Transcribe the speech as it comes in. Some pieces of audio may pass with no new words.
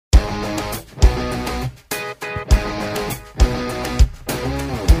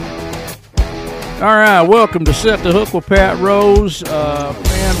All right, welcome to Set the Hook with Pat Rose.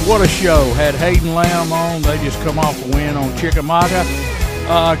 Man, what a show. Had Hayden Lamb on. They just come off a win on Chickamauga.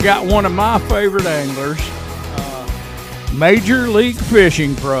 Got one of my favorite anglers, Major League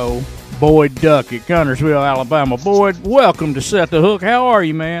Fishing pro, Boyd Duckett, Guntersville, Alabama. Boyd, welcome to Set the Hook. How are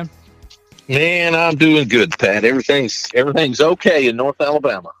you, man? Man, I'm doing good, Pat. Everything's okay in North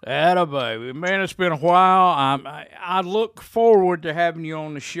Alabama. Atta baby. Man, it's been a while. I look forward to having you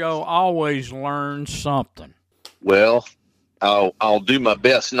on the show. Always learn something. Well, I'll do my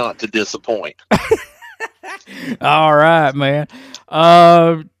best not to disappoint. All right, man.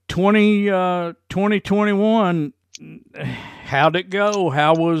 2021. How'd it go?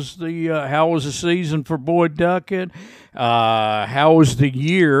 How was the season for Boyd Duckett? How was the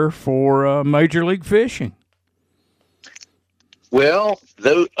year for Major League Fishing? Well,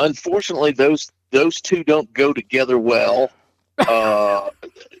 unfortunately, those two don't go together well. I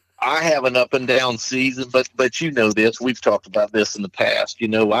have an up and down season, but you know this. We've talked about this in the past. You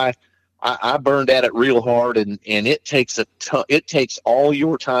know, I burned at it real hard, and it takes it takes all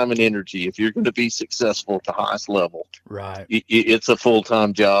your time and energy if you're going to be successful at the highest level. Right. It's a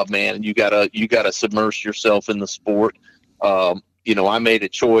full-time job, man, and you gotta submerge yourself in the sport. You know, I made a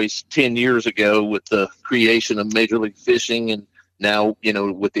choice 10 years ago with the creation of Major League Fishing, and now, you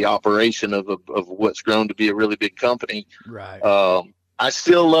know, with the operation of what's grown to be a really big company. Right. I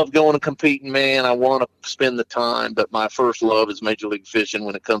still love going and competing, man. I want to spend the time, but my first love is Major League Fishing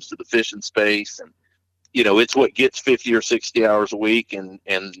when it comes to the fishing space. And, you know, it's what gets 50 or 60 hours a week, and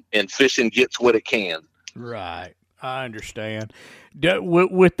fishing gets what it can. Right. I understand.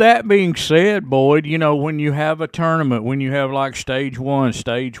 With that being said, Boyd, you know, when you have a tournament, when you have like stage one,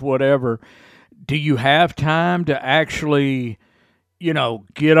 stage whatever, do you have time to actually, you know,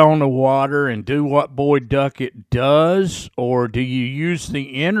 get on the water and do what Boyd Duckett does, or do you use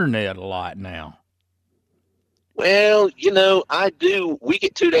the internet a lot now? Well, you know, I do. We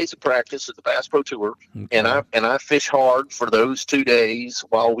get 2 days of practice at the Bass Pro Tour, okay, and I fish hard for those 2 days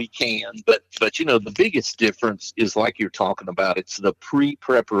while we can. But you know, the biggest difference is like you're talking about. It's the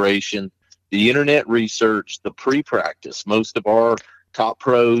pre-preparation, the internet research, the pre-practice. Most of our top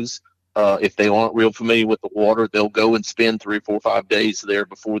pros, if they aren't real familiar with the water, they'll go and spend 3, 4, 5 days there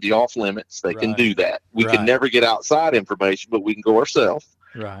before the off limits. They can do that. We can never get outside information, but we can go ourselves.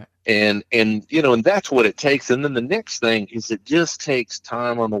 Right. And you know, and that's what it takes. And then the next thing is it just takes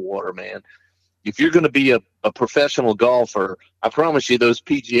time on the water, man. If you're going to be a professional golfer, I promise you, those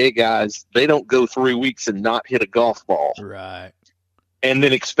PGA guys, they don't go 3 weeks and not hit a golf ball. Right. And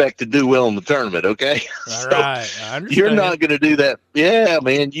then expect to do well in the tournament, okay? All right. I understand. You're not going to do that. Yeah,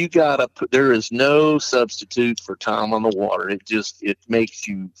 man, you got to there is no substitute for time on the water. It makes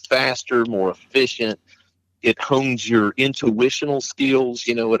you faster, more efficient. It hones your intuitional skills,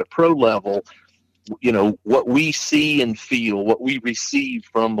 you know, at a pro level. You know, what we see and feel, what we receive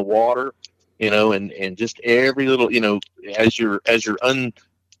from the water, you know, and just every little, you know, as you're putting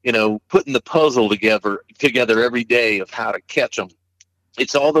the puzzle together every day of how to catch them.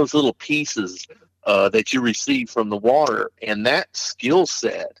 It's all those little pieces that you receive from the water, and that skill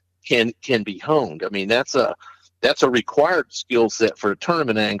set can be honed. I mean, that's a required skill set for a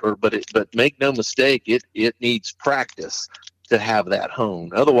tournament angler, but make no mistake, it needs practice to have that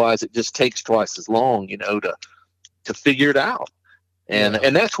honed. Otherwise, it just takes twice as long, you know, to figure it out.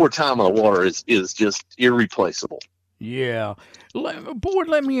 And that's where time on the water is just irreplaceable. Yeah. Boyd,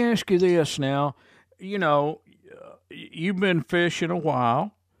 let me ask you this now. You know, you've been fishing a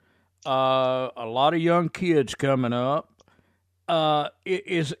while. A lot of young kids coming up.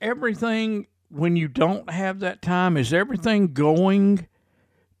 Is everything, when you don't have that time, is everything going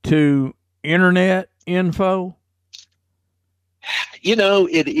to internet info? You know,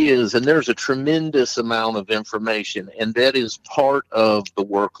 it is, and there's a tremendous amount of information, and that is part of the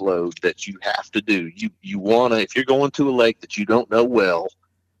workload that you have to do. You want to, if you're going to a lake that you don't know well,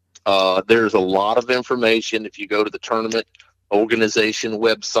 there's a lot of information. If you go to the tournament organization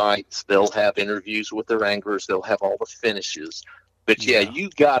websites, they'll have interviews with their anglers. They'll have all the finishes. But yeah, you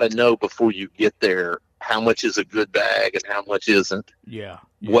got to know before you get there how much is a good bag and how much isn't. Yeah.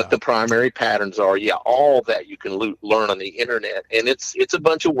 What the primary patterns are. Yeah, all that you can learn on the internet. And it's a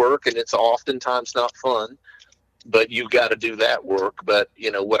bunch of work, and it's oftentimes not fun, but you got to do that work. But, you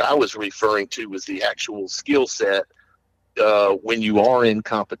know, what I was referring to was the actual skill set when you are in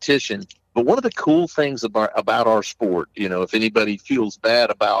competition. But one of the cool things about our sport, you know, if anybody feels bad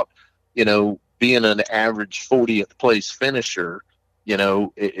about, you know, being an average 40th place finisher, you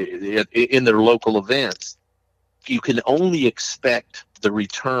know, in their local events, you can only expect the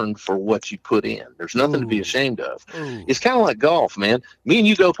return for what you put in. There's nothing to be ashamed of. It's kind of like golf, man. Me and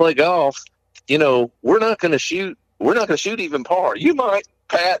you go play golf, we're not going to shoot even par. You might,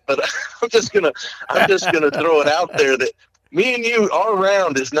 Pat, but I'm just gonna throw it out there that me and you, our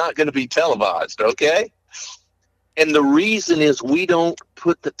round is not going to be televised, okay? And the reason is we don't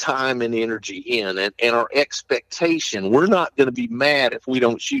put the time and energy in, and our expectation, we're not going to be mad if we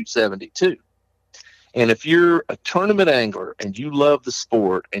don't shoot 72. And if you're a tournament angler and you love the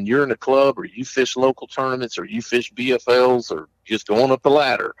sport and you're in a club or you fish local tournaments or you fish BFLs or just going up the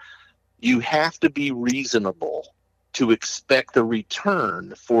ladder, you have to be reasonable to expect a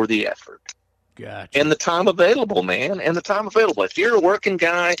return for the effort. Gotcha. And the time available, man, and the time available. If you're a working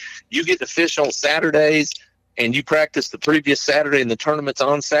guy, you get to fish on Saturdays and you practice the previous Saturday and the tournament's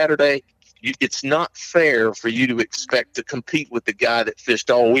on Saturday, it's not fair for you to expect to compete with the guy that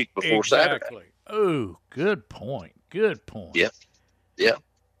fished all week before Saturday. Oh, good point. Good point. Yeah. Yeah.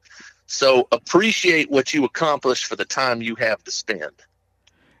 So appreciate what you accomplished for the time you have to spend.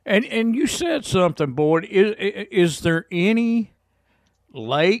 And you said something, Boyd. Is there any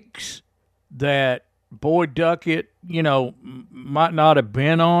lakes that Boyd Duckett, might not have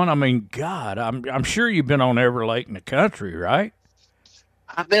been on? I mean, God, I'm sure you've been on every lake in the country, right?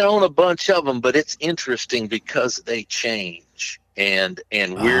 I've been on a bunch of them, but it's interesting because they change. And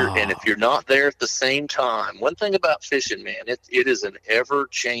if you're not there at the same time, one thing about fishing, man, it is an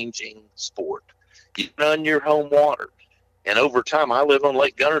ever-changing sport. You run your home water. And over time, I live on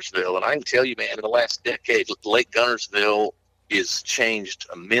Lake Guntersville, and I can tell you, man, in the last decade, Lake Guntersville is changed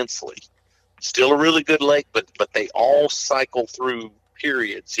immensely. Still a really good lake, but they all cycle through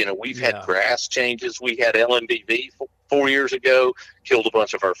periods. We've had grass changes. We had LMBV 4 years ago, killed a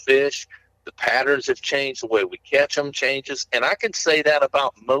bunch of our fish. The patterns have changed. The way we catch them changes. And I can say that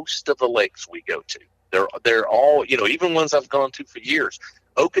about most of the lakes we go to. They're all, even ones I've gone to for years.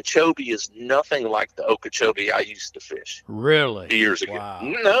 Okeechobee is nothing like the Okeechobee I used to fish. Really? Years ago. Wow.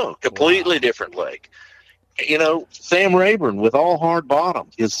 No, completely different lake. Sam Rayburn with all hard bottom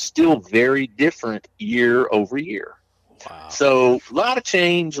is still very different year over year. Wow. So a lot of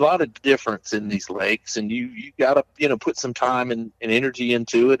change, a lot of difference in these lakes, and you got to, put some time and energy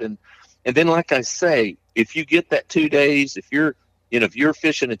into it. And then, like I say, if you get that 2 days, if you're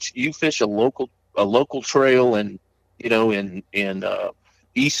fishing, you fish a local trail and, in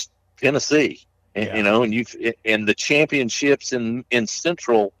East Tennessee, and, and the championships in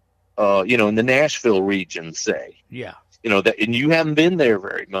Central, in the Nashville region, say, and you haven't been there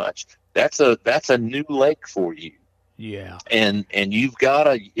very much. That's a new lake for you. Yeah. And you've got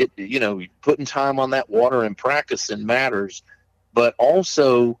to, putting time on that water and practicing matters, but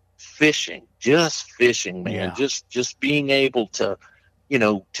also fishing, man, just being able to,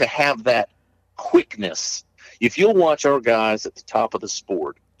 to have that quickness. If you'll watch our guys at the top of the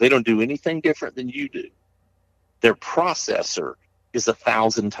sport, they don't do anything different than you do. Their processor is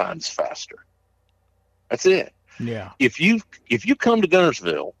 1,000 times faster. That's it. Yeah. If you come to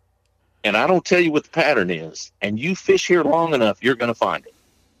Guntersville and I don't tell you what the pattern is, and you fish here long enough, you're going to find it.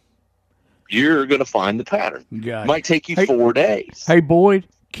 You're going to find the pattern. It might take you 4 days. Hey, Boyd,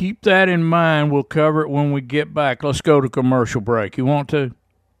 keep that in mind. We'll cover it when we get back. Let's go to commercial break. You want to?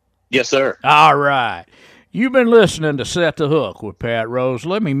 Yes, sir. All right. You've been listening to Set the Hook with Pat Rose.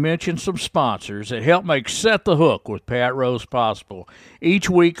 Let me mention some sponsors that help make Set the Hook with Pat Rose possible each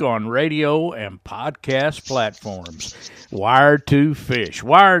week on radio and podcast platforms. Wired to Fish,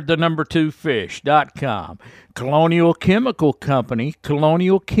 wired2fish.com. Colonial Chemical Company,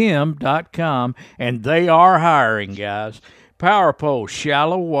 colonialchem.com, and they are hiring, guys. Power Pole,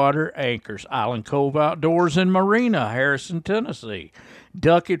 Shallow Water Anchors, Island Cove Outdoors and Marina, Harrison, Tennessee.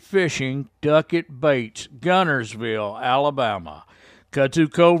 Duckett Fishing, Duckett Baits, Guntersville, Alabama.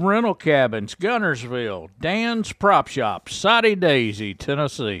 Kudzu Cove Rental Cabins, Guntersville. Dan's Prop Shop, Soddy Daisy,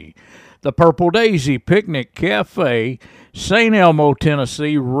 Tennessee. The Purple Daisy Picnic Cafe, St. Elmo,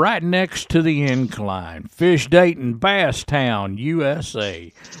 Tennessee, right next to the incline. Fish Dayton, Bass Town,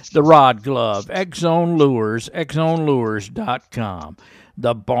 USA. The Rod Glove, X-Zone Lures, xzonelures.com.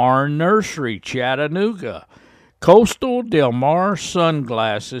 The Barn Nursery, Chattanooga. Coastal Del Mar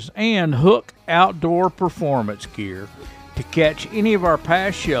Sunglasses, and Hook Outdoor Performance Gear. To catch any of our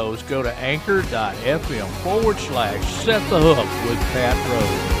past shows, go to anchor.fm/Set the Hook with Pat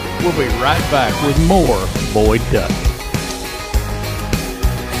Rose. We'll be right back with more Boyd Duckett.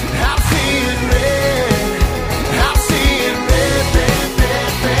 I'm seeing red,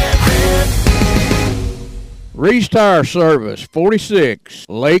 red. Reese Tire Service, 46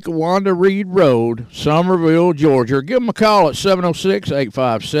 Lake Wanda Reed Road, Summerville, Georgia. Give them a call at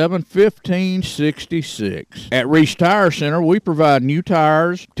 706-857-1566. At Reese Tire Center, we provide new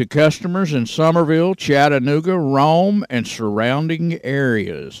tires to customers in Summerville, Chattanooga, Rome, and surrounding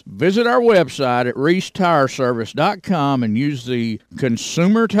areas. Visit our website at reacetireservice.com and use the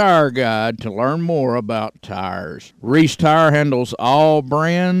Consumer Tire Guide to learn more about tires. Reese Tire handles all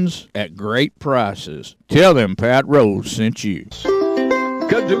brands at great prices. Tell them Pat Rose sent you.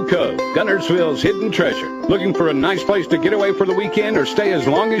 Kudzu Cove, Gunnersville's hidden treasure. Looking for a nice place to get away for the weekend or stay as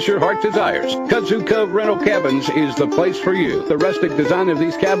long as your heart desires? Kudzu Cove Rental Cabins is the place for you. The rustic design of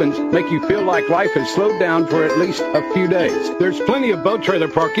these cabins make you feel like life has slowed down for at least a few days. There's plenty of boat trailer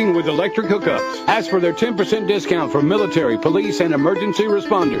parking with electric hookups. Ask for their 10% discount for military, police, and emergency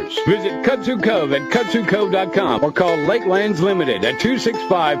responders. Visit Kudzu Cove at kudzukove.com or call Lakelands Limited at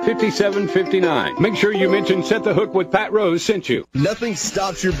 265-5759. Make sure you mention Set the Hook with Pat Rose sent you. Nothing stops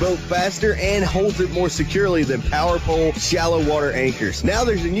your boat faster and holds it more securely than Power Pole shallow water anchors. Now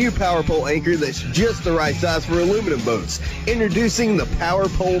there's a new Power Pole anchor that's just the right size for aluminum boats. Introducing the Power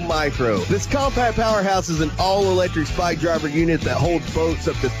Pole Micro. This compact powerhouse is an all-electric spike driver unit that holds boats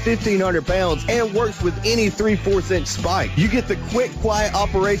up to 1,500 pounds and works with any 3/4 inch spike. You get the quick, quiet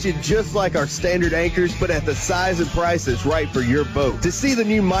operation just like our standard anchors, but at the size and price that's right for your boat. To see the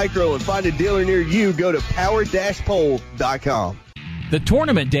new Micro and find a dealer near you, go to power-pole.com. The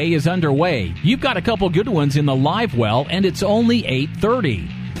tournament day is underway. You've got a couple good ones in the live well, and it's only 8:30.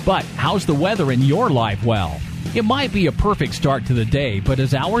 But how's the weather in your live well? It might be a perfect start to the day, but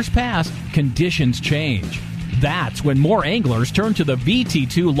as hours pass, conditions change. That's when more anglers turn to the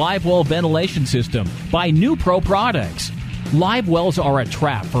VT2 live well ventilation system by New Pro products. Live wells are a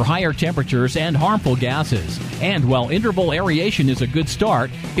trap for higher temperatures and harmful gases. And while interval aeration is a good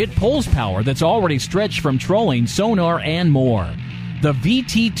start, it pulls power that's already stretched from trolling, sonar, and more. The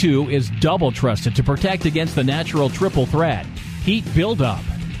VT2 is double trusted to protect against the natural triple threat: heat buildup,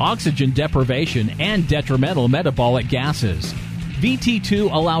 oxygen deprivation, and detrimental metabolic gases. VT2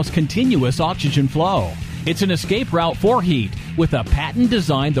 allows continuous oxygen flow. It's an escape route for heat with a patent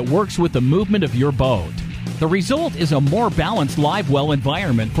design that works with the movement of your boat. The result is a more balanced live well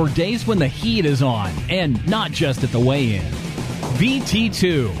environment for days when the heat is on, and not just at the weigh-in.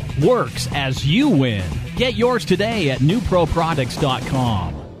 VT2 works as you win. Get yours today at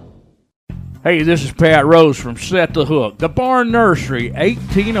newproproducts.com. Hey, this is Pat Rose from Set the Hook. The Barn Nursery,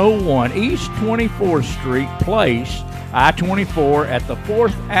 1801 East 24th Street Place, I-24 at the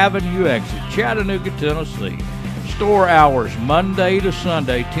 4th Avenue exit, Chattanooga, Tennessee. Store hours Monday to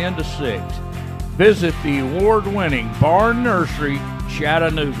Sunday, 10 to 6. Visit the award-winning Barn Nursery,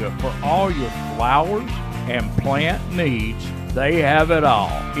 Chattanooga, for all your flowers and plant needs. They have it all.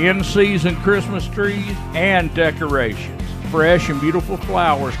 In-season Christmas trees and decorations. Fresh and beautiful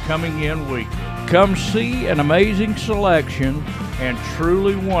flowers coming in weekly. Come see an amazing selection and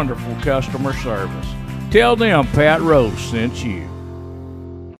truly wonderful customer service. Tell them Pat Rose sent you.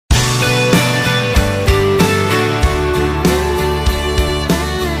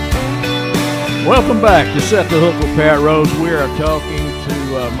 Welcome back to Set the Hook with Pat Rose. We are talking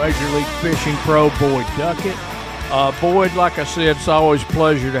to Major League Fishing pro Boyd Duckett. Boyd, like I said, it's always a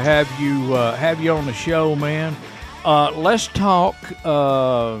pleasure to have you on the show, man. Let's talk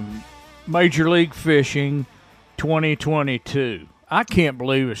Major League Fishing 2022. I can't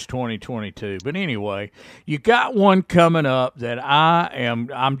believe it's 2022, but anyway, you got one coming up that I'm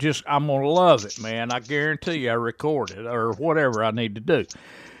gonna love it, man. I guarantee you, I record it or whatever I need to do.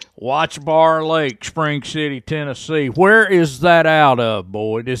 Watch Bar Lake, Spring City, Tennessee. Where is that out of,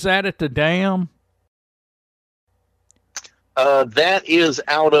 Boyd? Is that at the dam? That is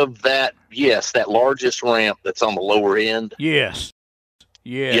out of that, yes, that largest ramp that's on the lower end. Yes.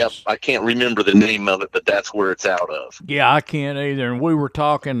 Yep, I can't remember the name of it, but that's where it's out of. Yeah, I can't either. And we were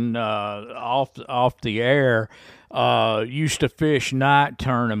talking off the air. Used to fish night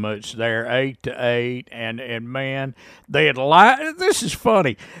tournaments there, 8 to 8, and man, they had this is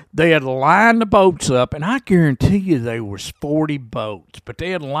funny. They had lined the boats up, and I guarantee you there was 40 boats, but they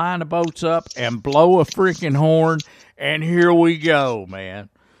had lined the boats up and blow a freaking horn, and here we go, man.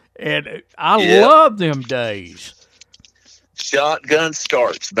 And I love them days. Shotgun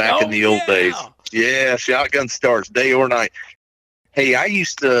starts back in the old days. Yeah, shotgun starts day or night. Hey, I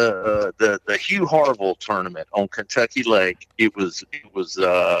used to the Hugh Harville tournament on Kentucky Lake. It was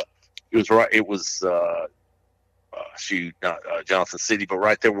not Johnson City, but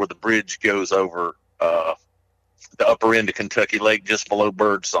right there where the bridge goes over the upper end of Kentucky Lake, just below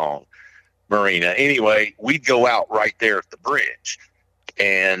Birdsong Marina. Anyway, we'd go out right there at the bridge,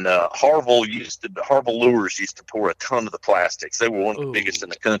 And Harville Lures used to pour a ton of the plastics. They were one of the biggest in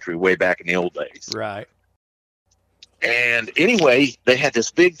the country way back in the old days. Right. And anyway, they had this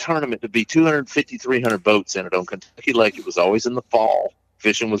big tournament to be 250, 300 boats in it on Kentucky Lake. It was always in the fall.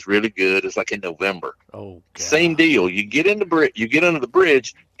 Fishing was really good. It's like in November. Oh, God. Same deal. You get under the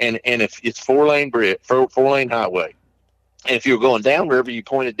bridge, and if it's four-lane highway, and if you're going downriver, you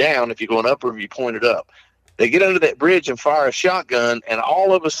point it down. If you're going upriver, you point it up. They get under that bridge and fire a shotgun, and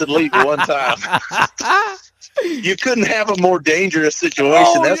all of us would leave at one time. You couldn't have a more dangerous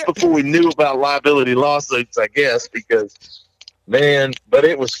situation. That's before we knew about liability lawsuits, I guess, because, man, but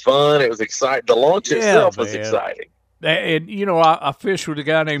it was fun. It was exciting. The launch itself was exciting. And, you know, I fished with a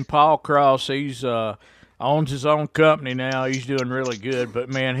guy named Paul Cross. He's owns his own company now. He's doing really good. But,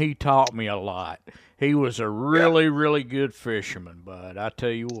 man, he taught me a lot. He was a really, really good fisherman, bud. I tell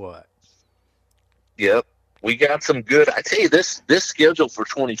you what. Yep. We got some good. I tell you, this schedule for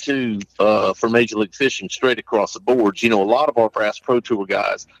 22 for Major League Fishing straight across the boards. You know, a lot of our Bass Pro Tour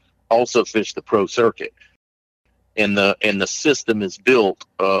guys also fish the pro circuit, and the system is built.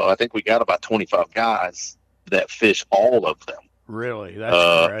 I think we got about 25 guys that fish all of them. Really,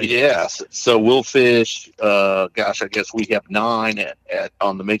 that's great. Yes. So we'll fish. I guess we have 9 at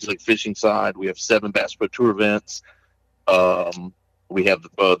on the Major League Fishing side. We have 7 Bass Pro Tour events. We have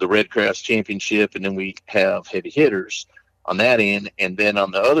the Red Cross Championship, and then we have heavy hitters on that end. And then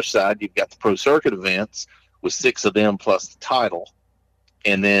on the other side, you've got the pro circuit events with 6 of them plus the title.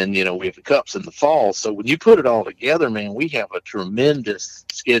 And then, you know, we have the cups in the fall. So when you put it all together, man, we have a tremendous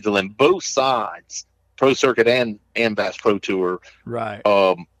schedule in both sides, pro circuit and Bass Pro Tour. Right.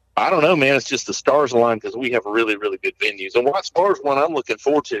 I don't know, man. It's just the stars align because we have really, really good venues. And Watts Bar is one I'm looking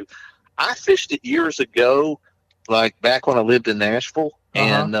forward to. I fished it years ago, like back when I lived in Nashville,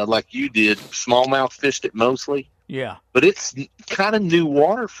 and like you did, smallmouth fished it mostly. Yeah. But it's kind of new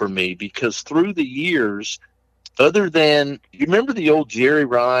water for me because through the years, other than, you remember the old Jerry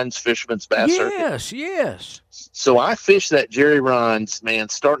Ryan's Fisherman's Bass Circuit? Yes. So I fished that Jerry Ryan's, man,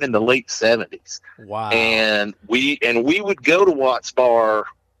 starting in the late 70s. Wow. And we would go to Watts Bar,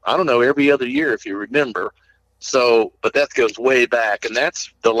 I don't know, every other year if you remember. So, but that goes way back, and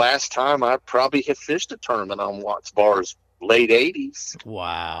that's the last time I probably have fished a tournament on Watts Bar's late 80s.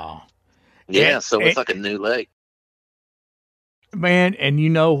 Wow. Yeah, so it's like a new lake. Man, and you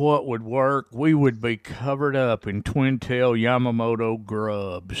know what would work? We would be covered up in twin-tail Yamamoto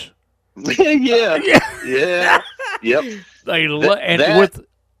grubs. Yeah. Yep.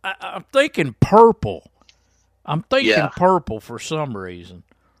 I'm thinking purple. Purple for some reason.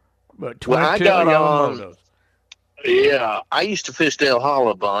 But twin-tail Yamamotos. Yeah, I used to fish Dale Hall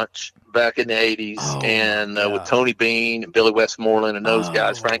a bunch back in the 80s, with Tony Bean and Billy Westmoreland and those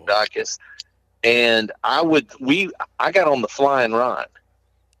guys, Frank Dykes. And I got on the flying rod,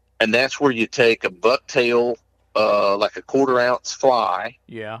 and that's where you take a bucktail, like a 1/4 ounce fly.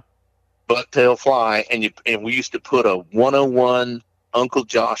 Yeah. Bucktail fly, and we used to put a 101 Uncle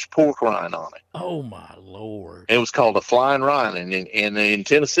Josh pork rind on it. Oh my Lord! It was called a flying rind, and in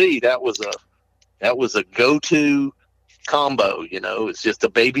Tennessee, that was a go-to combo. You know, it's just a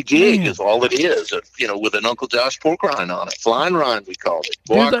baby jig is all it is. You know, with an Uncle Josh pork rind on it, flying rind we called it.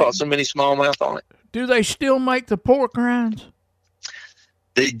 Boy, I caught so many smallmouth on it. Do they still make the pork rinds?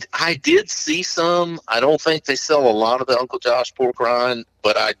 I did see some. I don't think they sell a lot of the Uncle Josh pork rind,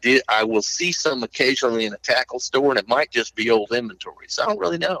 but I will see some occasionally in a tackle store, and it might just be old inventory. So I don't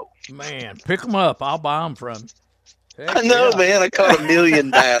really know. Man, pick them up. I'll buy them from you. I know, man. I caught 1 million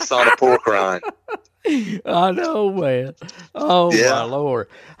bass on a pork rind. I know, man. Oh, my Lord.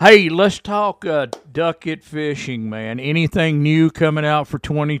 Hey, let's talk Duckett fishing, man. Anything new coming out for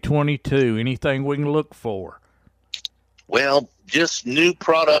 2022? Anything we can look for? Well, just new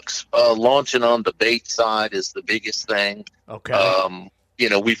products launching on the bait side is the biggest thing. Okay. You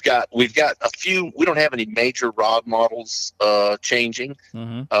know, we've got a few. We don't have any major rod models changing.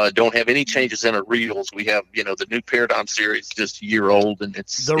 Mm-hmm. Don't have any changes in our reels. We have, you know, the new Paradigm series, just a year old, and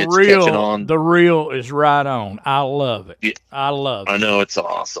it's catching on. The reel is right on. I love it. Yeah. I love it. I know, it's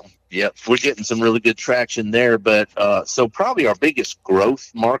awesome. Yep, we're getting some really good traction there. But so probably our biggest growth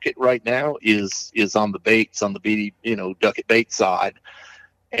market right now is on the baits, on the BD, you know, Duckett bait side.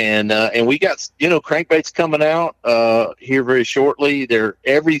 And we got, you know, crankbaits coming out here very shortly. They're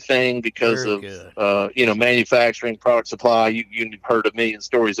everything because of you know, manufacturing, product supply. You've heard a million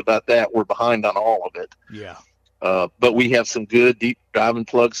stories about that. We're behind on all of it. Yeah. But we have some good deep diving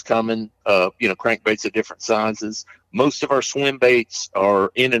plugs coming. You know, crankbaits of different sizes. Most of our swim baits are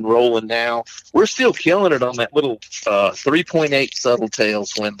in and rolling now. We're still killing it on that little 3.8 subtle tail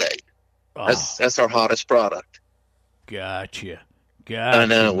swim bait. That's our hottest product. Gotcha. Gotcha, I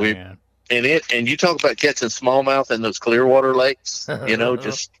know. man. And you talk about catching smallmouth in those Clearwater lakes,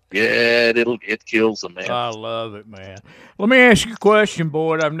 it kills them, man. I love it, man. Let me ask you a question,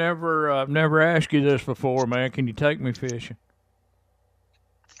 Boyd. I've never asked you this before, man. Can you take me fishing?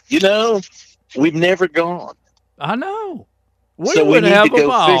 We've never gone. I know. So We would we need have to a go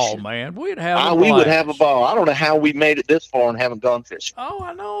ball, fishing. man. We'd have a We would blast. have a ball. I don't know how we made it this far and haven't gone fishing. Oh,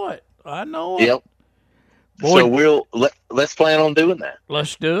 I know it. I know it. Yep. Boy, So let's plan on doing that.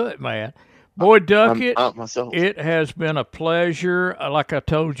 let's do it, man. Boy, Duckett, Myself. it has been a pleasure. Like I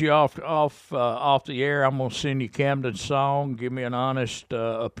told you off the air, I'm gonna send you Camden's song. Give me an honest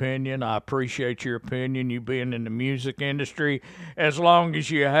opinion. I appreciate your opinion. You being in the music industry as long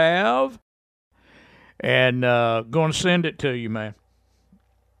as you have, and going to send it to you, man.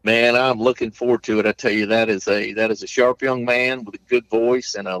 Man, I'm looking forward to it. I tell you, that is a sharp young man with a good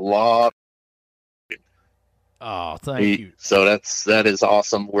voice and a lot. Oh, thank you. So that is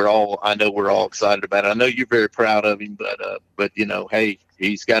awesome. I know we're all excited about it. I know you're very proud of him, but hey,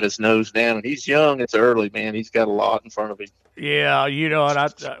 he's got his nose down and he's young. It's early, man. He's got a lot in front of him. Yeah,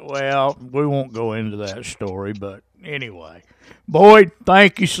 and we won't go into that story, but anyway, Boyd,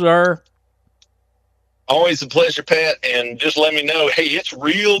 thank you, sir. Always a pleasure, Pat. And just let me know, hey, it's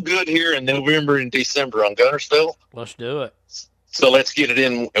real good here in November and December on Guntersville. Let's do it. So let's get it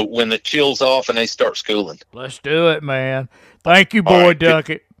in when the chill's off and they start schooling. Let's do it, man. Thank you, Boyd All right,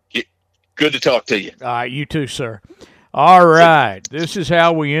 Duckett. Good to talk to you. All right, you too, sir. All right, this is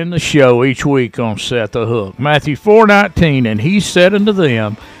how we end the show each week on Set the Hook. Matthew 4:19, and he said unto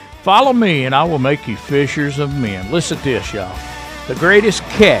them, follow me, and I will make you fishers of men. Listen to this, y'all. The greatest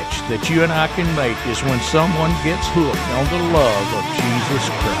catch that you and I can make is when someone gets hooked on the love of Jesus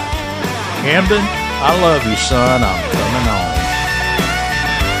Christ. Camden, I love you, son. I'm coming on.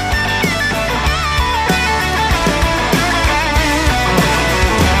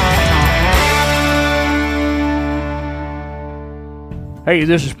 Hey,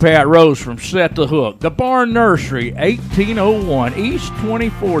 this is Pat Rose from Set the Hook. The Barn Nursery, 1801 East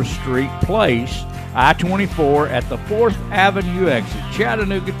 24th Street Place, I-24 at the 4th Avenue exit,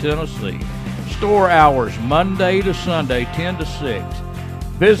 Chattanooga, Tennessee. Store hours Monday to Sunday, 10 to 6.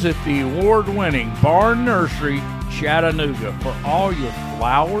 Visit the award-winning Barn Nursery, Chattanooga, for all your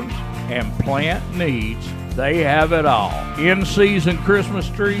flowers and plant needs. They have it all. In-season Christmas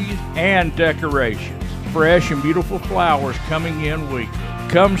trees and decorations. Fresh and beautiful flowers coming in weekly.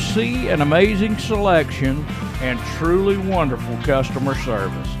 Come see an amazing selection and truly wonderful customer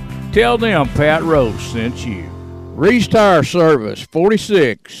service. Tell them Pat Rose sent you. Reese Tire Service,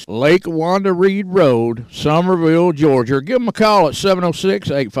 46 Lake Wanda Reed Road, Summerville, Georgia. Give them a call at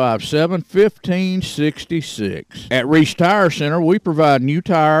 706-857-1566. At Reese Tire Center, we provide new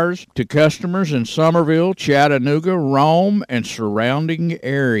tires to customers in Summerville, Chattanooga, Rome, and surrounding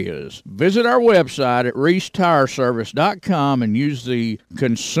areas. Visit our website at reacetireservice.com and use the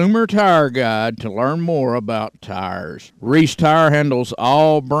Consumer Tire Guide to learn more about tires. Reese Tire handles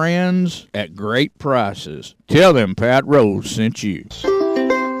all brands at great prices. Tell them Pat Rose sent you.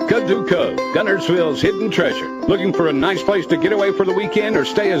 Kudzu Cove, Guntersville's hidden treasure. Looking for a nice place to get away for the weekend or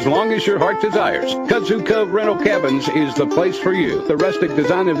stay as long as your heart desires? Kudzu Cove Rental Cabins is the place for you. The rustic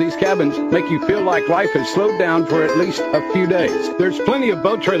design of these cabins make you feel like life has slowed down for at least a few days. There's plenty of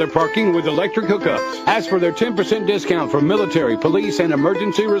boat trailer parking with electric hookups. Ask for their 10% discount for military, police, and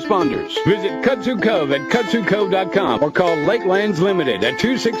emergency responders. Visit Kudzu Cove at KudzuCove.com or call Lakelands Limited at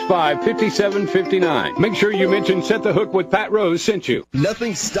 265-5759. Make sure you mention Set the Hook with Pat Rose sent you.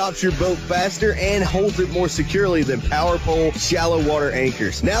 Nothing stops your boat faster and holds it more securely than Power Pole shallow water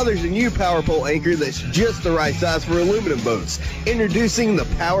anchors. Now there's a new Power Pole anchor that's just the right size for aluminum boats. Introducing the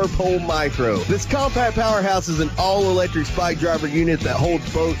Power Pole Micro. This compact powerhouse is an all-electric spike driver unit that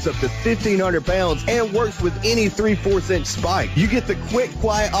holds boats up to 1,500 pounds and works with any 3/4 inch spike. You get the quick,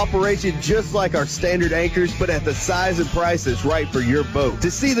 quiet operation just like our standard anchors, but at the size and price that's right for your boat.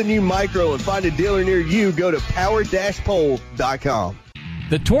 To see the new Micro and find a dealer near you, go to power-pole.com.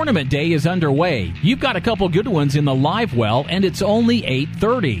 The tournament day is underway. You've got a couple good ones in the live well, and it's only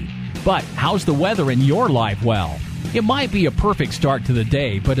 8:30. But how's the weather in your live well? It might be a perfect start to the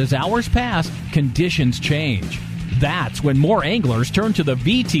day, but as hours pass, conditions change. That's when more anglers turn to the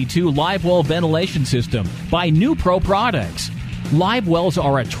VT2 live well ventilation system by New Pro products. Live wells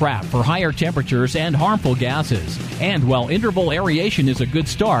are a trap for higher temperatures and harmful gases. And while interval aeration is a good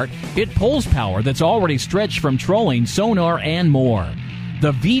start, it pulls power that's already stretched from trolling, sonar, and more.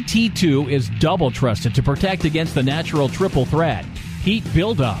 The VT2 is double trusted to protect against the natural triple threat: heat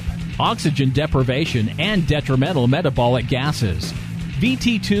buildup, oxygen deprivation, and detrimental metabolic gases.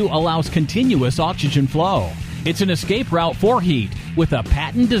 VT2 allows continuous oxygen flow. It's an escape route for heat with a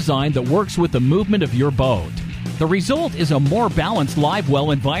patent design that works with the movement of your boat. The result is a more balanced live well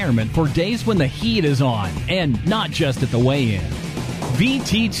environment for days when the heat is on, and not just at the weigh-in.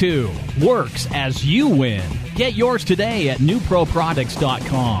 VT2 works as you win. Get yours today at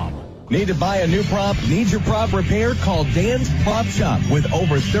newproproducts.com. Need to buy a new prop? Need your prop repaired? Call Dan's Prop Shop. With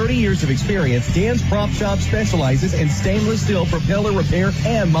over 30 years of experience, Dan's Prop Shop specializes in stainless steel propeller repair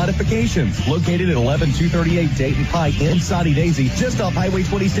and modifications. Located at 11238 Dayton Pike in Soddy Daisy, just off Highway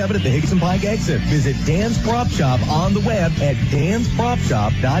 27 at the Hickson Pike exit. Visit Dan's Prop Shop on the web at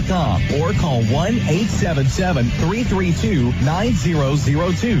danspropshop.com or call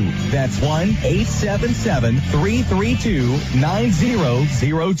 1-877-332-9002. That's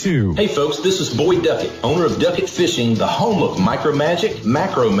 1-877-332-9002. Hey folks, this is Boyd Duckett, owner of Duckett Fishing, the home of Micro Magic,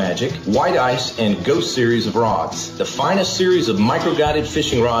 Macro Magic, White Ice, and Ghost series of rods. The finest series of micro-guided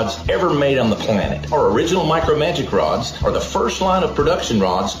fishing rods ever made on the planet. Our original Micro Magic rods are the first line of production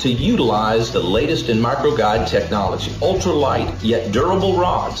rods to utilize the latest in micro-guide technology. Ultra-light yet durable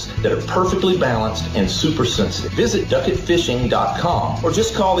rods that are perfectly balanced and super sensitive. Visit DuckettFishing.com or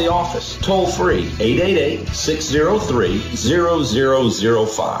just call the office. Toll free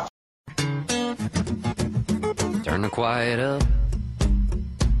 888-603-0005. Turn the quiet up,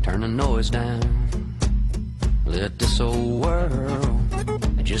 turn the noise down. Let this old world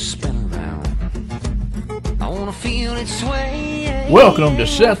just spin around. I wanna feel it sway. Welcome to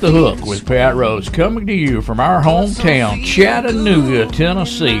Set the Hook with Pat Rose, coming to you from our hometown, Chattanooga,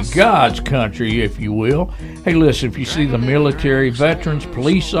 Tennessee, God's country, if you will. Hey, listen, if you see the military, veterans,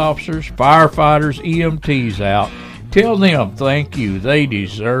 police officers, firefighters, EMTs out, tell them thank you. They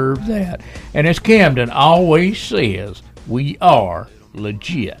deserve that. And as Camden always says, we are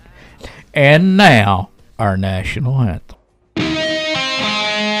legit. And now, our national anthem.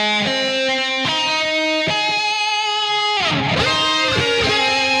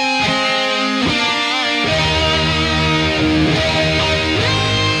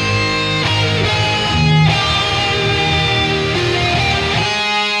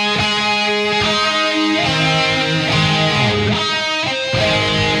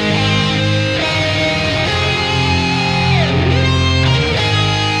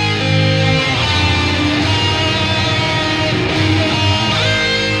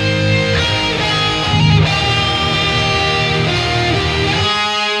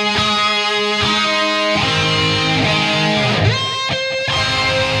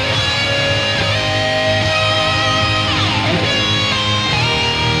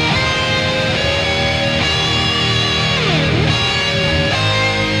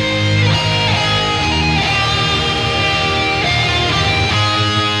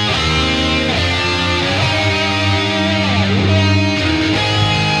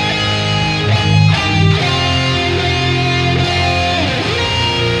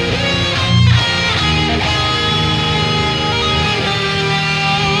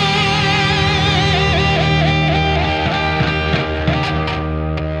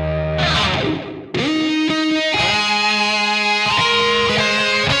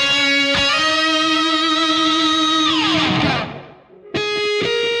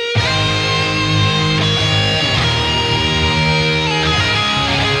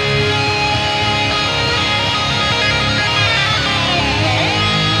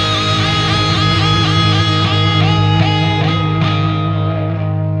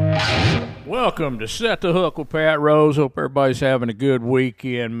 Welcome to Set the Hook with Pat Rose. Hope everybody's having a good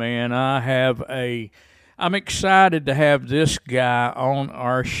weekend, man. I'm excited to have this guy on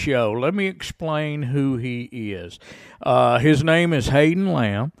our show. Let me explain who he is. His name is Hayden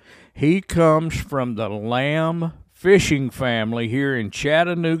Lamb. He comes from the Lamb fishing family here in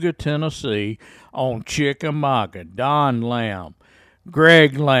Chattanooga, Tennessee on Chickamauga. Don Lamb,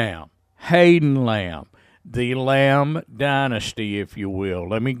 Greg Lamb, Hayden Lamb. The Lamb dynasty, if you will.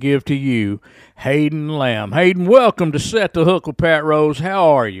 Let me give to you Hayden Lamb. Hayden, welcome to Set the Hook with Pat Rose. How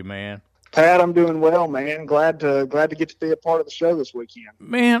are you, man? Pat, I'm doing well, man. Glad to get to be a part of the show this weekend.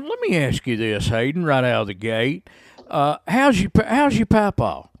 Man, let me ask you this, Hayden, right out of the gate. How's your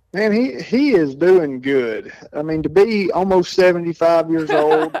papa? Man, he is doing good. I mean, to be almost 75 years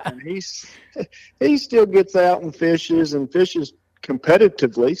old, and he still gets out and fishes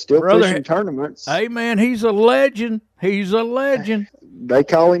competitively, still fishing tournaments. Hey, man, he's a legend. He's a legend. They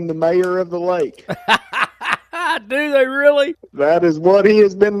call him the mayor of the lake. Do they really? That is what he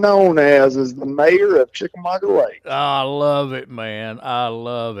has been known as the mayor of Chickamauga Lake. I love it, man. I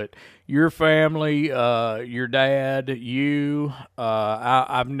love it. Your family, your dad, you,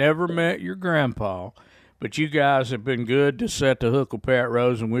 I've never met your grandpa, But you guys have been good to set the hook with Pat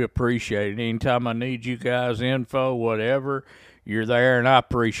Rose, and we appreciate it. Anytime I need you guys info, whatever, you're there, and I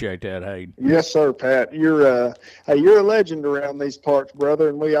appreciate that, Hayden. Yes, sir, Pat. You're a legend around these parts, brother,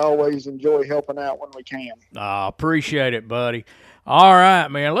 and we always enjoy helping out when we can. I appreciate it, buddy. All right,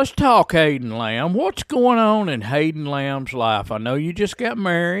 man, let's talk Hayden Lamb. What's going on in Hayden Lamb's life? I know you just got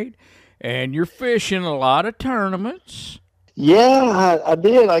married, and you're fishing a lot of tournaments. Yeah, I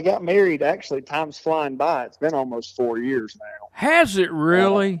did. I got married. Actually, time's flying by. It's been almost 4 years now. Has it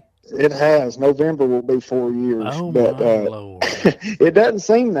really? It has. November will be 4 years. Oh, but, my Lord. It doesn't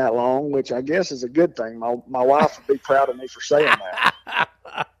seem that long, which I guess is a good thing. My wife would be proud of me for saying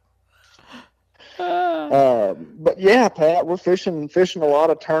that. But yeah, Pat, we're fishing a lot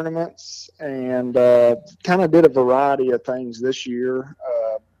of tournaments, and kind of did a variety of things this year.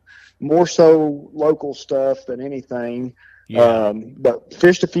 More so local stuff than anything. Yeah. But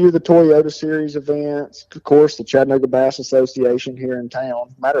fished a few of the Toyota Series events. Of course, the Chattanooga Bass Association here in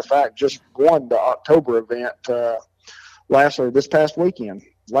town. Matter of fact, just won the October event last weekend.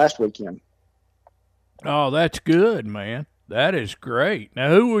 Oh, that's good, man. That is great. Now,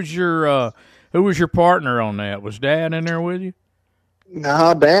 who was your partner on that? Was Dad in there with you?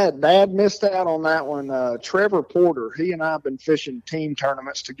 No, Dad missed out on that one. Trevor Porter, he and I have been fishing team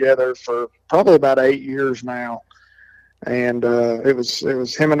tournaments together for probably about 8 years now. And it was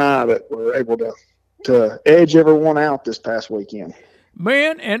him and I that were able to edge everyone out this past weekend.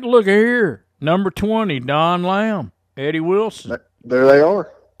 Man, and look here, number 20, Don Lamb, Eddie Wilson. There they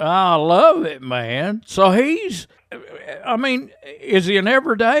are. I love it, man. So is he an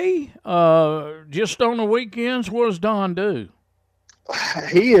everyday? Just on the weekends? What does Don do?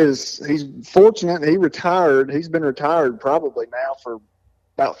 He's fortunate. He retired. He's been retired probably now for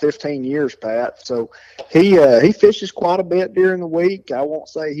about 15 years, Pat. So he fishes quite a bit during the week. I won't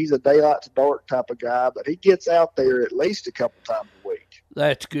say he's a daylight to dark type of guy, but he gets out there at least a couple times a week.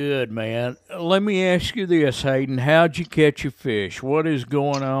 That's good, man. Let me ask you this, Hayden. How'd you catch your fish? What is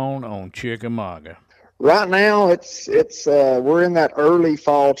going on Chickamauga? Right now, it's we're in that early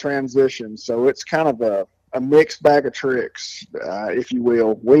fall transition, so it's kind of a mixed bag of tricks, if you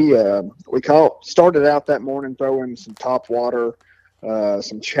will. We started out that morning throwing some top water,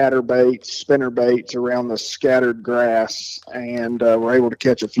 some chatterbaits, spinner baits around the scattered grass, and we're able to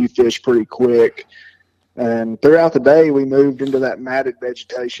catch a few fish pretty quick. And throughout the day, we moved into that matted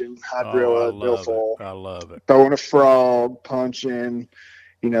vegetation, hydrilla, milfoil. I love it. Throwing a frog, punching,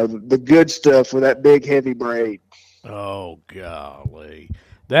 the good stuff with that big, heavy braid. Oh, golly.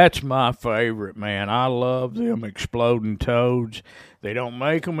 That's my favorite, man. I love them exploding toads. They don't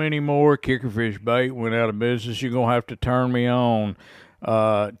make them anymore. Kickerfish bait went out of business. You're going to have to turn me on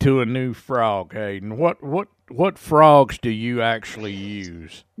to a new frog, Hayden. What frogs do you actually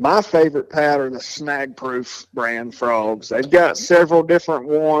use? My favorite, Pat, are the Snag Proof brand frogs. They've got several different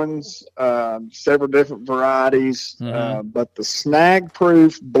ones, several different varieties, but the Snag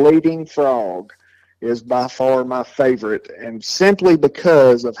Proof bleeding frog is by far my favorite, and simply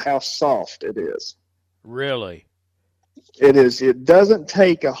because of how soft it is. Really? It is. It doesn't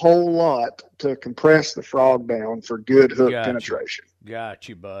take a whole lot to compress the frog down for good hook penetration. Got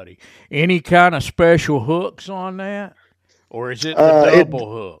you, buddy. Any kind of special hooks on that? Or is it the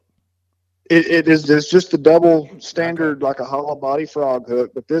double hook? It's just a double standard, like a hollow body frog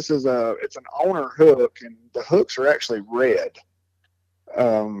hook, but it's an owner hook, and the hooks are actually red.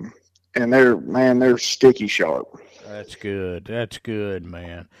 And they're sticky sharp. That's good. That's good,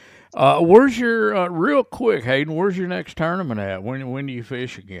 man. Where's your real quick, Hayden? Where's your next tournament at? When do you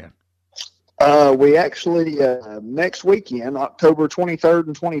fish again? We actually next weekend, October 23rd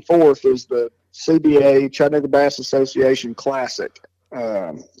and 24th, is the CBA Chattanooga Bass Association Classic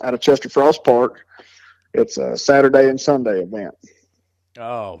out of Chester Frost Park. It's a Saturday and Sunday event.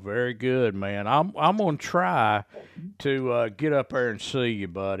 Oh, very good, man. I'm gonna try to get up there and see you,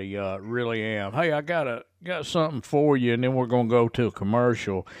 buddy. Really am. Hey, I got something for you, and then we're gonna go to a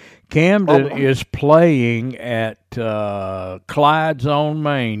commercial. Camden is playing at Clyde's on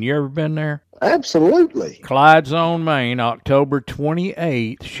Main. You ever been there? Absolutely. Clyde's on Main, October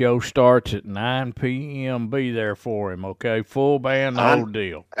 28th. Show starts at 9 p.m. Be there for him, okay? Full band, the whole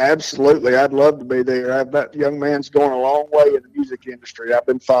deal. Absolutely. I'd love to be there. That young man's going a long way in the music industry. I've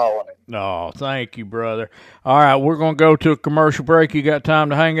been following him. Oh, thank you, brother. All right, we're going to go to a commercial break. You got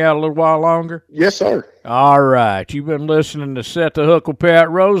time to hang out a little while longer? Yes, sir. All right. You've been listening to Set the Hook with Pat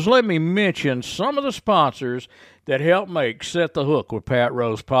Rose. Let me mention some of the sponsors that help make Set the Hook with Pat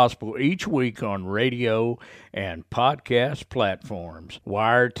Rose possible each week on radio and podcast platforms.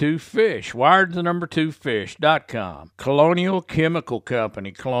 Wired to Fish, wired2fish.com. Colonial Chemical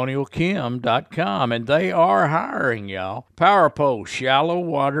Company, colonialchem.com, and they are hiring, y'all. Power Pole Shallow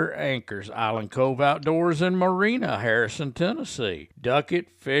Water Anchors, Island Cove Outdoors and Marina, Harrison, Tennessee. Duckett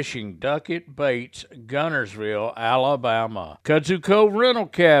Fishing, Duckett Baits, Gunnersville, Alabama. Kudzu Cove Rental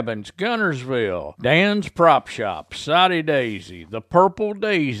Cabins, Gunnersville. Dan's Prop Shop, Soddy Daisy. The Purple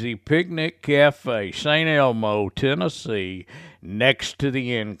Daisy Picnic Cafe, St. Elmo, Tennessee, next to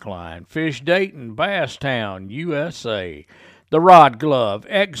the incline. Fish Dayton, Basstown, USA. The Rod Glove,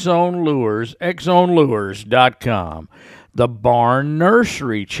 X-Zone Lures, xzonelures.com. The Barn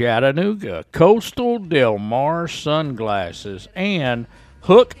Nursery, Chattanooga. Coastal Del Mar Sunglasses, and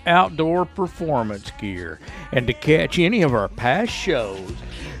Hook Outdoor Performance Gear. And to catch any of our past shows,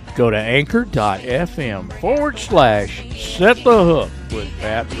 go to anchor.fm/Set the Hook with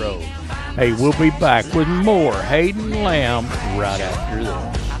Pat Rose. Hey, we'll be back with more Hayden Lamb right after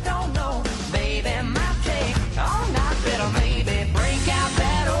this.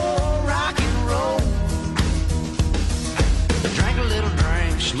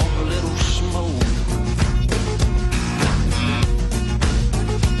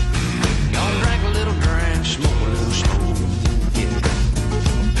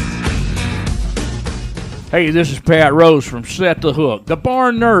 Hey, this is Pat Rose from Set the Hook. The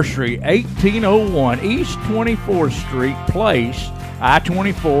Barn Nursery, 1801 East 24th Street Place,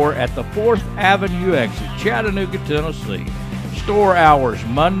 I-24 at the 4th Avenue exit, Chattanooga, Tennessee. Store hours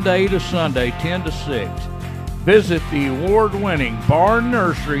Monday to Sunday, 10 to 6. Visit the award-winning Barn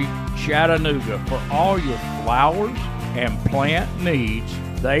Nursery, Chattanooga, for all your flowers and plant needs.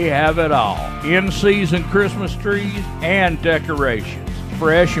 They have it all. In-season Christmas trees and decorations.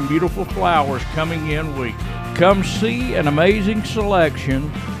 Fresh and beautiful flowers coming in weekly. Come see an amazing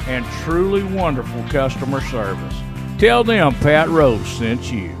selection and truly wonderful customer service. Tell them Pat Rose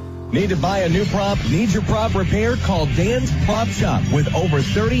sent you. Need to buy a new prop? Need your prop repaired? Call Dan's Prop Shop. With over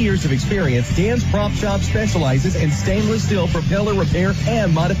 30 years of experience, Dan's Prop Shop specializes in stainless steel propeller repair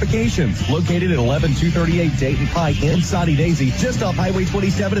and modifications. Located at 11238 Dayton Pike in Soddy Daisy, just off Highway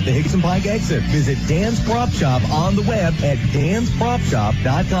 27 at the Hickson Pike exit. Visit Dan's Prop Shop on the web at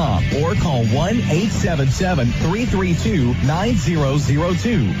danspropshop.com or call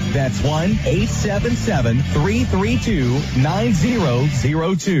 1-877-332-9002. That's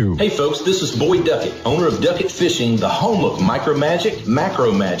 1-877-332-9002. Hey folks, this is Boyd Duckett, owner of Duckett Fishing, the home of Micro Magic,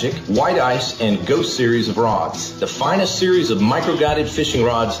 Macro Magic, White Ice, and Ghost series of rods. The finest series of micro-guided fishing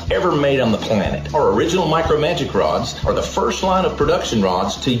rods ever made on the planet. Our original Micro Magic rods are the first line of production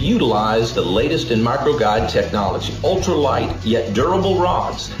rods to utilize the latest in micro-guide technology. Ultra-light yet durable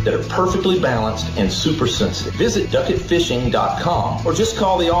rods that are perfectly balanced and super sensitive. Visit DuckettFishing.com or just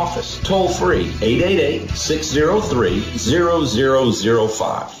call the office. Toll free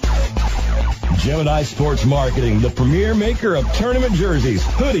 888-603-0005. Gemini Sports Marketing, the premier maker of tournament jerseys,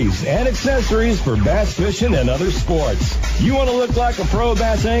 hoodies, and accessories for bass fishing and other sports. You want to look like a pro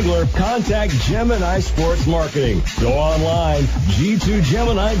bass angler? Contact Gemini Sports Marketing. Go online,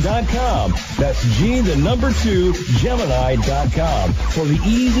 g2gemini.com. That's Gemini.com for the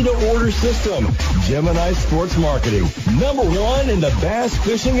easy-to-order system. Gemini Sports Marketing, #1 in the bass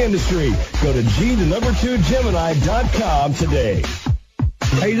fishing industry. Go to g2gemini.com today.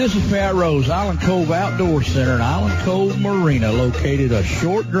 Hey, this is Pat Rose, Island Cove Outdoor Center and Island Cove Marina, located a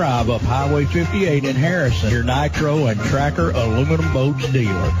short drive up Highway 58 in Harrison. Your Nitro and Tracker aluminum boats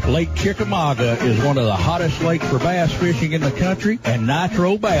dealer. Lake Chickamauga is one of the hottest lakes for bass fishing in the country, and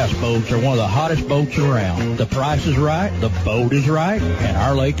Nitro bass boats are one of the hottest boats around. The price is right, the boat is right, and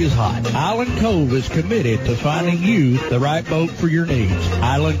our lake is hot. Island Cove is committed to finding you the right boat for your needs.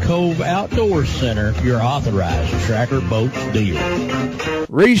 Island Cove Outdoor Center, your authorized Tracker boats dealer.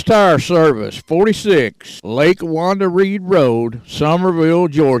 Reese Tire Service, 46 Lake Wanda Reed Road, Summerville,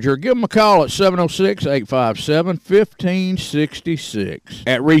 Georgia. Give them a call at 706-857-1566.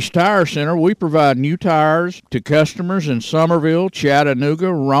 At Reese Tire Center, we provide new tires to customers in Summerville,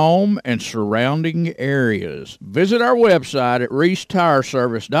 Chattanooga, Rome, and surrounding areas. Visit our website at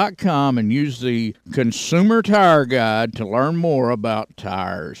reesetireservice.com and use the Consumer Tire Guide to learn more about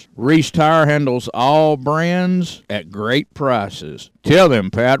tires. Reese Tire handles all brands at great prices. Tell them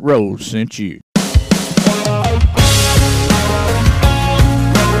Pat Rose sent you.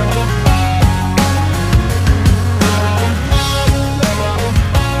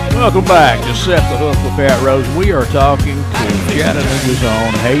 Welcome back to Set the Hook with Pat Rose. We are talking to Chattanooga's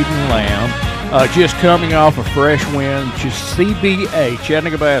own Hayden Lamb, just coming off a fresh win, just CBA,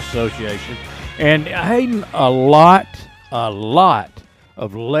 Chattanooga Bass Association. And Hayden, a lot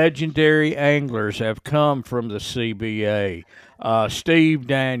of legendary anglers have come from the CBA. Steve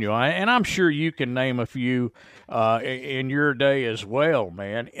Daniel, and I'm sure you can name a few in your day as well,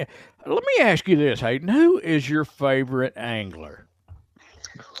 man. Let me ask you this, Hayden. Who is your favorite angler?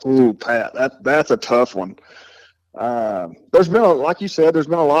 Ooh, Pat, that's a tough one. There's been, like you said, there's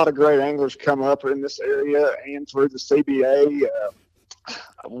been a lot of great anglers come up in this area and through the CBA.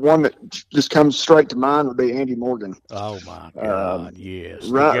 One that just comes straight to mind would be Andy Morgan. Oh my God, yes.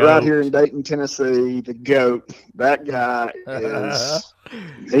 Right here in Dayton, Tennessee, the GOAT. That guy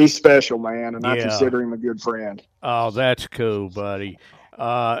he's special, man, and I consider him a good friend. Oh, that's cool, buddy.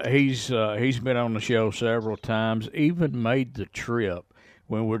 He's been on the show several times, even made the trip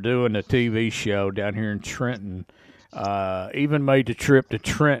when we're doing the TV show down here in Trenton. Even made the trip to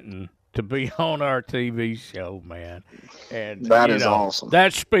Trenton to be on our TV show, man. And that is awesome.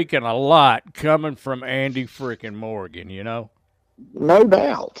 That's speaking a lot coming from Andy freaking Morgan, you know? No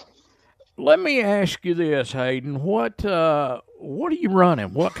doubt. Let me ask you this, Hayden. What are you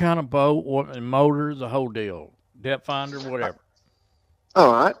running? What kind of boat, what motor, the whole deal? Depth finder, whatever.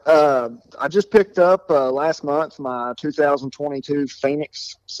 All right. I just picked up last month my 2022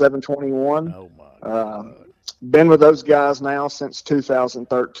 Phoenix 721. Oh, my God. Been with those guys now since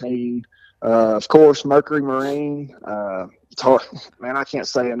 2013. Of course, Mercury Marine. It's hard, man. I can't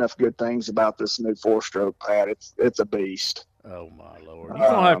say enough good things about this new 4-stroke, Pat. It's a beast. Oh my Lord! You're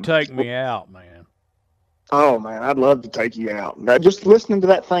gonna have to take me out, man. Oh man, I'd love to take you out. Now, just listening to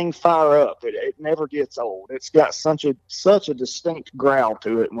that thing fire up, it never gets old. It's got such a distinct growl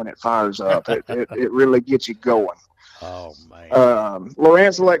to it when it fires up. It really gets you going. Oh man.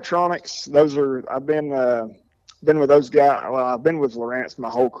 Lowrance Electronics. I've been with those guys. Well, I've been with Lowrance my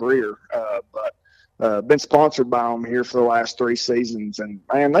whole career, but been sponsored by them here for the last 3 seasons, and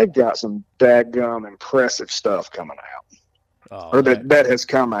man, they've got some daggum impressive stuff coming out, that has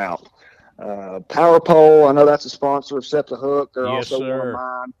come out. Power Pole, I know that's a sponsor of Set the Hook. They're yes, also sir. one of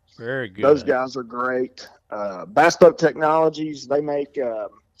mine. Very good. Those guys are great. Bass Boat Technologies, they make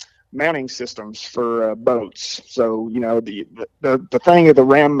mounting systems for boats. So, you know, the thing of the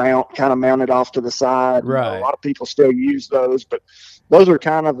ram mount kind of mounted off to the side. Right. You know, a lot of people still use those, but those are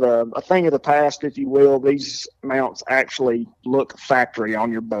kind of a thing of the past, if you will. These mounts actually look factory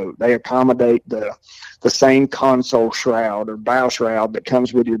on your boat. They accommodate the same console shroud or bow shroud that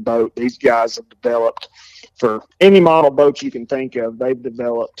comes with your boat. These guys have developed, for any model boat you can think of, they've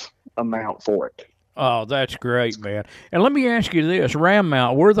developed a mount for it. Oh, that's great, man. And let me ask you this, ram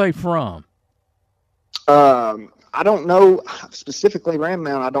mount, where are they from? I don't know specifically ram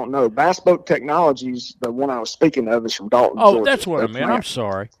mount. I don't know. Bass Boat Technologies, the one I was speaking of, is from Dalton, Georgia. Oh, that's what I meant. I'm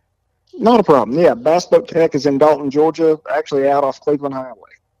sorry. Not a problem. Yeah, Bass Boat Tech is in Dalton, Georgia, actually out off Cleveland Highway.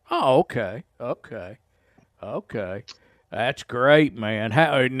 Oh, okay. That's great, man.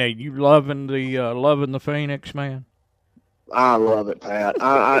 How now, you loving the Phoenix, man? I love it, Pat.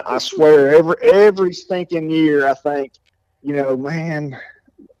 I swear, every stinking year, I think, you know, man,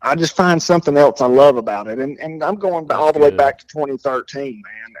 I just find something else I love about it. And I'm going all the way back to 2013,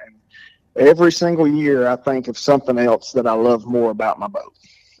 man. And every single year, I think of something else that I love more about my boat.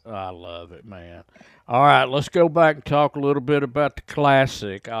 I love it, man. All right, let's go back and talk a little bit about the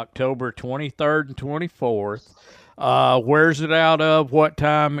Classic, October 23rd and 24th. Where's it out of? What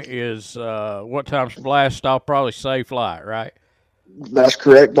time's blast off? Probably Safe Light, right? That's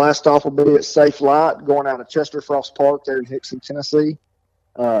correct. Blast off will be at Safe Light, going out of Chester Frost Park there in Hickson, Tennessee.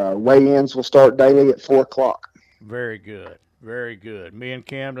 Weigh-ins will start daily at 4:00. Very good. Very good. Me and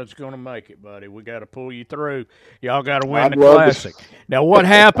Camden's going to make it, buddy. We got to pull you through. Y'all got to win the Classic. Now, what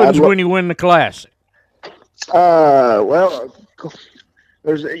happens when you win the Classic? Well,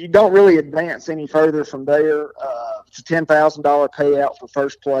 you don't really advance any further from there. It's a $10,000 payout for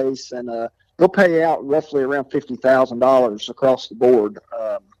first place, and they'll pay out roughly around $50,000 across the board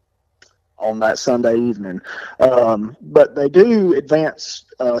on that Sunday evening. But they do advance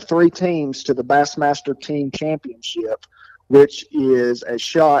 3 teams to the Bassmaster Team Championship, which is a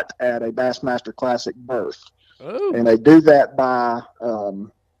shot at a Bassmaster Classic berth. Oh. And they do that by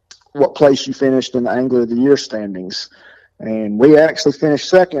what place you finished in the Angler of the Year standings. And we actually finished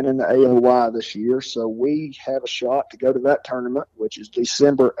second in the AOY this year, so we have a shot to go to that tournament, which is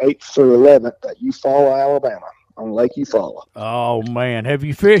December 8th through 11th at Eufaula, Alabama, on Lake Eufaula. Oh, man. Have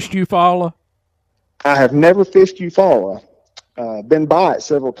you fished Eufaula? I have never fished Eufaula. Been by it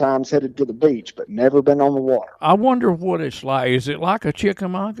several times, headed to the beach, but never been on the water. I wonder what it's like. Is it like a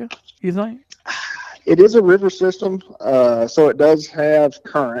Chickamauga, you think? It is a river system, so it does have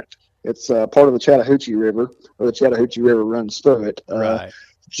current. It's part of the Chattahoochee River, or the Chattahoochee River runs through it. Right.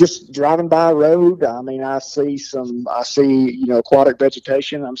 just driving by a road, I mean, I see aquatic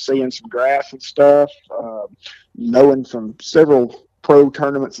vegetation. I'm seeing some grass and stuff. Knowing from several pro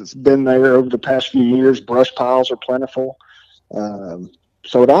tournaments that's been there over the past few years, brush piles are plentiful.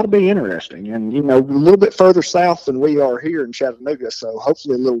 So it ought to be interesting. And, a little bit further south than we are here in Chattanooga, so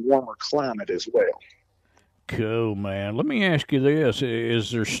hopefully a little warmer climate as well. Cool, man. Let me ask you this.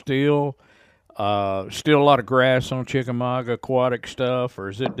 Is there still a lot of grass on Chickamauga, aquatic stuff, or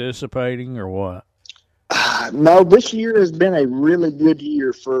is it dissipating or what? No, this year has been a really good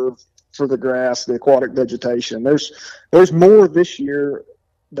year for the grass, the aquatic vegetation. There's more this year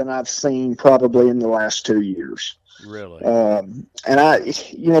than I've seen probably in the last 2 years. Really? And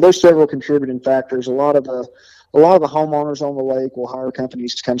there's several contributing factors. A lot of the homeowners on the lake will hire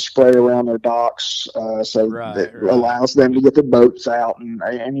companies to come spray around their docks, that allows them to get their boats out. And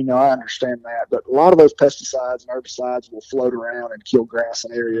I understand that, but a lot of those pesticides and herbicides will float around and kill grass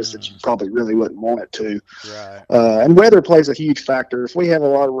in areas that you probably really wouldn't want it to. Right. And weather plays a huge factor. If we have a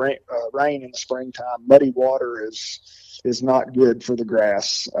lot of rain in the springtime, muddy water is not good for the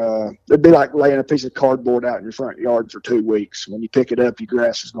grass. It'd be like laying a piece of cardboard out in your front yard for 2 weeks. When you pick it up, your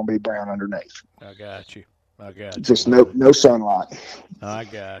grass is going to be brown underneath. I got you. Just no sunlight. I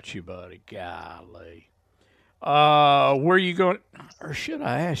got you, buddy. Golly. Where you going? Or should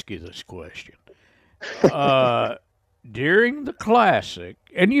I ask you this question? During the Classic,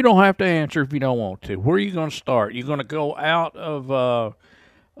 and you don't have to answer if you don't want to, where are you going to start? You going to go out of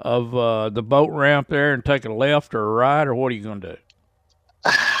the boat ramp there and take a left or a right, or what are you going to do?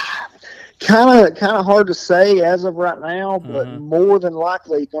 Kind of hard to say as of right now, but more than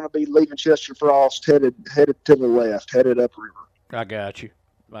likely going to be leaving Chester Frost headed to the left, headed upriver. I got you.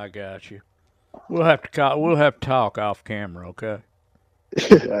 We'll have to talk off camera, okay?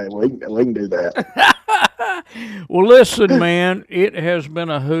 Hey, we can do that. Well, listen, man, it has been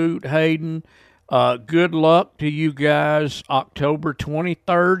a hoot, Hayden. Good luck to you guys October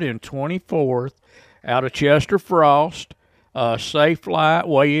 23rd and 24th out of Chester Frost. Safe flight,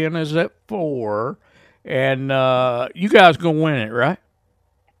 weigh-in is at 4, and you guys going to win it, right?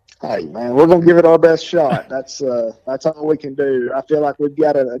 Hey, man, we're going to give it our best shot. That's all we can do. I feel like we've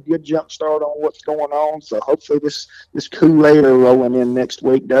got a good jump start on what's going on, so hopefully this Kool-Aider rolling in next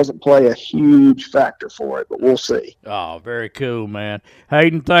week doesn't play a huge factor for it, but we'll see. Oh, very cool, man.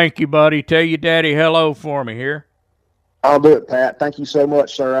 Hayden, thank you, buddy. Tell your daddy hello for me here. I'll do it, Pat. Thank you so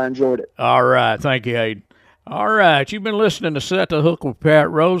much, sir. I enjoyed it. All right. Thank you, Hayden. All right, you've been listening to Set the Hook with Pat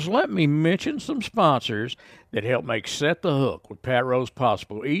Rose. Let me mention some sponsors that help make Set the Hook with Pat Rose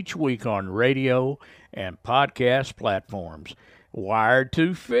possible each week on radio and podcast platforms. Wired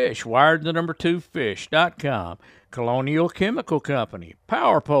to Fish, wired2fish.com, Colonial Chemical Company,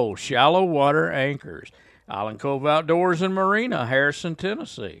 Power Pole Shallow Water Anchors, Island Cove Outdoors and Marina, Harrison,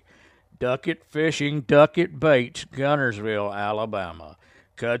 Tennessee, Duckett Fishing, Duckett Baits, Gunnersville, Alabama,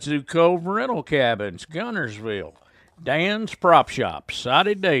 Kudzu Cove Rental Cabins, Gunnersville, Dan's Prop Shop,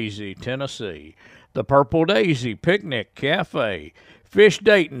 Sided Daisy, Tennessee, the Purple Daisy Picnic Cafe, Fish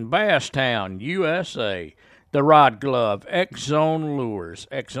Dayton, Basstown, USA, the Rod Glove, X-Zone Lures,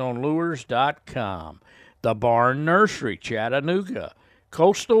 xzonelures.com, the Barn Nursery, Chattanooga,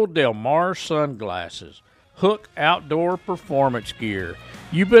 Coastal Del Mar Sunglasses, Hook Outdoor Performance Gear.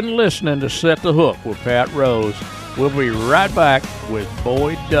 You've been listening to Set the Hook with Pat Rose. We'll be right back with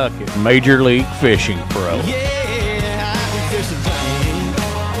Boyd Duckett, Major League Fishing Pro. Yeah, I can fish the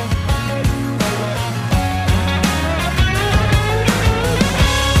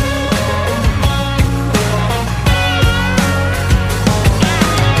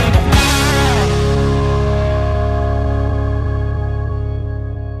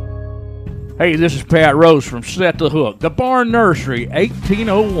Hey, this is Pat Rose from Set the Hook. The Barn Nursery,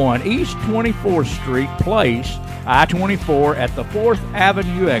 1801 East 24th Street Place, I-24 at the 4th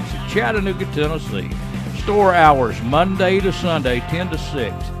Avenue exit, Chattanooga, Tennessee. Store hours Monday to Sunday, 10 to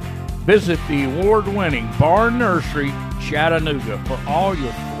 6. Visit the award-winning Barn Nursery, Chattanooga, for all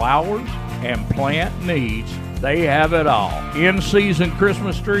your flowers and plant needs. They have it all. In-season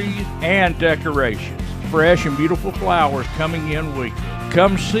Christmas trees and decorations. Fresh and beautiful flowers coming in weekly.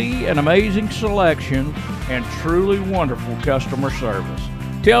 Come see an amazing selection and truly wonderful customer service.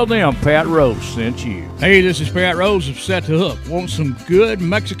 Tell them Pat Rose sent you. Hey, this is Pat Rose of Set the Hook. Want some good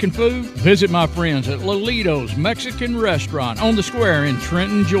Mexican food? Visit my friends at Lolito's Mexican Restaurant on the square in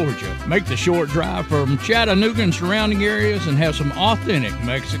Trenton, Georgia. Make the short drive from Chattanooga and surrounding areas and have some authentic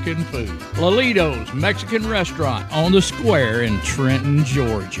Mexican food. Lolito's Mexican Restaurant on the square in Trenton,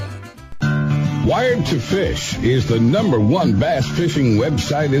 Georgia. Wired to Fish is the #1 bass fishing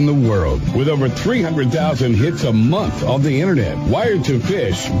website in the world with over 300,000 hits a month on the internet. Wired to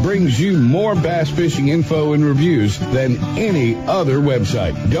Fish brings you more bass fishing info and reviews than any other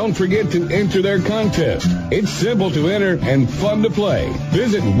website. Don't forget to enter their contest. It's simple to enter and fun to play.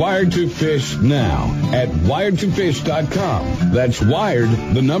 Visit Wired to Fish now at wiredtofish.com. That's wired,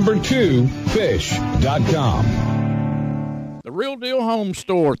 the number 2, fish.com. The Real Deal Home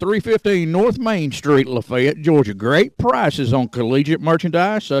Store, 315 North Main Street, Lafayette, Georgia. Great prices on collegiate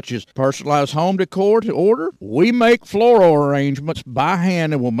merchandise such as personalized home decor to order. We make floral arrangements by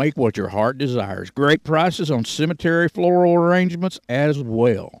hand and will make what your heart desires. Great prices on cemetery floral arrangements as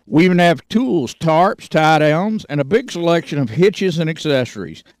well. We even have tools, tarps, tie-downs, and a big selection of hitches and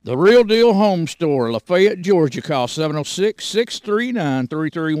accessories. The Real Deal Home Store, Lafayette, Georgia. Call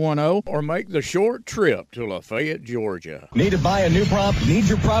 706-639-3310 or make the short trip to Lafayette, Georgia. Need to buy a new prop? Need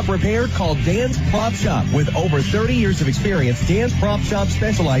your prop repaired? Call Dan's Prop Shop. With over 30 years of experience, Dan's Prop Shop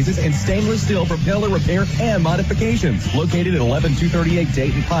specializes in stainless steel propeller repair and modifications. Located at 11238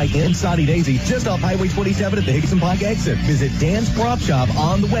 Dayton Pike in Soddy Daisy, just off Highway 27 at the Hickson Pike exit. Visit Dan's Prop Shop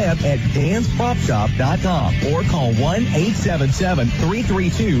on the web at danspropshop.com or call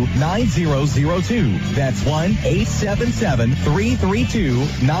 1-877-332-9002. That's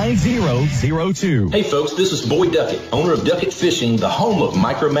 1-877-332-9002. Hey folks, this is Boyd Duckett, owner of Duckett Fishing, the home of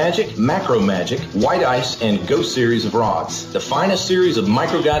Micro Magic, Macro Magic, White Ice, and Ghost series of rods. The finest series of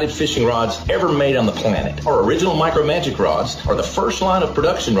micro-guided fishing rods ever made on the planet. Our original Micro Magic rods are the first line of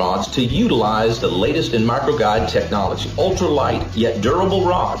production rods to utilize the latest in micro-guide technology. Ultra-light yet durable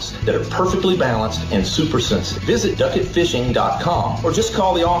rods that are perfectly balanced and super sensitive. Visit DuckettFishing.com or just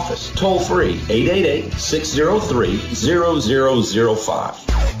call the office. Toll free 888-603-0005.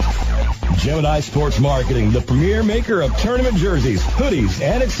 Gemini Sports Marketing, the premier maker of tournament jerseys, hoodies,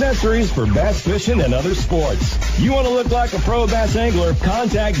 and accessories for bass fishing and other sports. You want to look like a pro bass angler?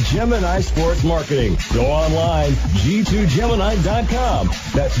 Contact Gemini Sports Marketing. Go online, g2gemini.com.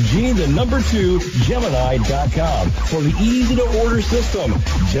 That's G, the number 2, Gemini.com. For the easy-to-order system,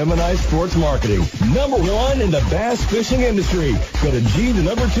 Gemini Sports Marketing. #1 in the bass fishing industry. Go to G, the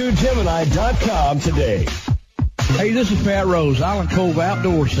number 2, Gemini.com today. Hey, this is Pat Rose, Island Cove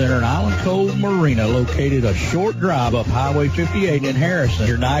Outdoor Center and Island Cove Marina, located a short drive up Highway 58 in Harrison.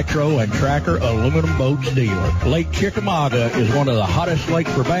 Your Nitro and Tracker aluminum boats dealer. Lake Chickamauga is one of the hottest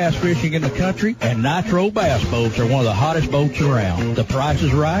lakes for bass fishing in the country, and Nitro bass boats are one of the hottest boats around. The price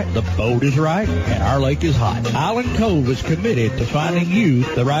is right, the boat is right, and our lake is hot. Island Cove is committed to finding you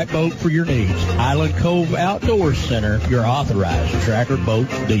the right boat for your needs. Island Cove Outdoor Center, your authorized Tracker boat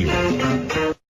dealer.